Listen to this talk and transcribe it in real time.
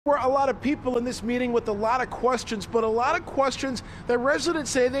There were a lot of people in this meeting with a lot of questions, but a lot of questions that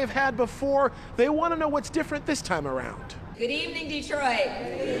residents say they've had before. They want to know what's different this time around. Good evening,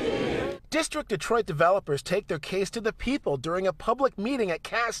 Detroit. District Detroit developers take their case to the people during a public meeting at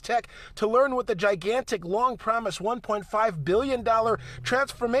Cass Tech to learn what the gigantic, long-promised $1.5 billion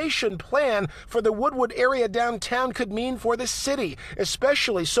transformation plan for the Woodward-area downtown could mean for the city,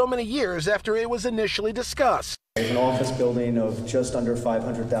 especially so many years after it was initially discussed. An office building of just under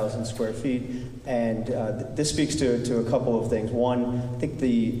 500,000 square feet, and this speaks to a couple of things. One, I think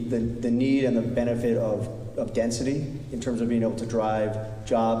the need and the benefit of density in terms of being able to drive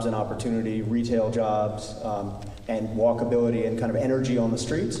jobs and opportunity, retail jobs, and walkability and kind of energy on the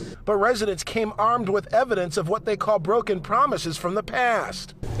streets. But residents came armed with evidence of what they call broken promises from the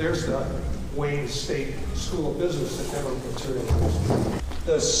past. There's the Wayne State School of Business that never materialized.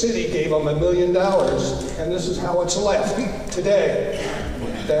 The city gave them $1 million, and this is how it's left today.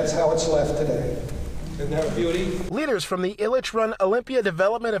 That's how it's left today. Isn't that a beauty? Leaders from the Ilitch-run Olympia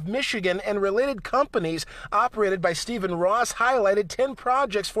Development of Michigan and related companies operated by Stephen Ross highlighted 10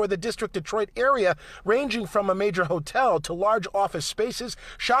 projects for the District Detroit area, ranging from a major hotel to large office spaces,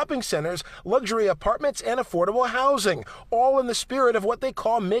 shopping centers, luxury apartments, and affordable housing, all in the spirit of what they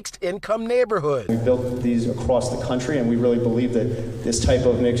call mixed-income neighborhoods. We built these across the country, and we really believe that this type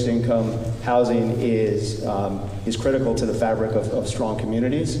of mixed-income housing is critical to the fabric of strong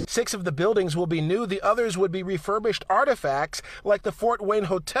communities. 6 of the buildings will be new. The others would be refurbished artifacts like the Fort Wayne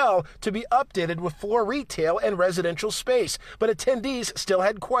Hotel to be updated with floor retail and residential space. But attendees still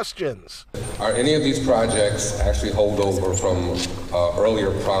had questions. Are any of these projects actually holdover from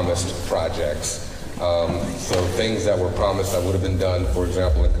earlier promised projects? So things that were promised that would have been done, for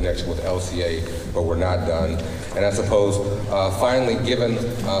example, in connection with LCA, but were not done. And I suppose, finally, given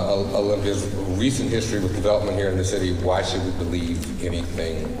Olympia's recent history with development here in the city, why should we believe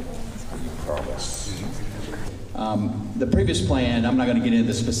anything you promise? The previous plan, I'm not going to get into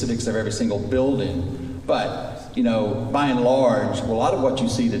the specifics of every single building, but, you know, by and large, a lot of what you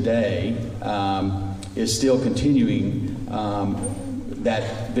see today is still continuing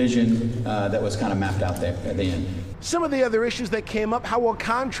that vision that was kind of mapped out there at the end. Some of the other issues that came up: how will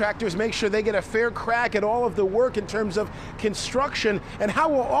contractors make sure they get a fair crack at all of the work in terms of construction, and how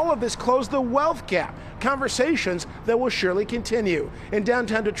will all of this close the wealth gap? Conversations that will surely continue. In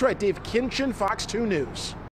downtown Detroit, Dave Kinchin, Fox 2 News.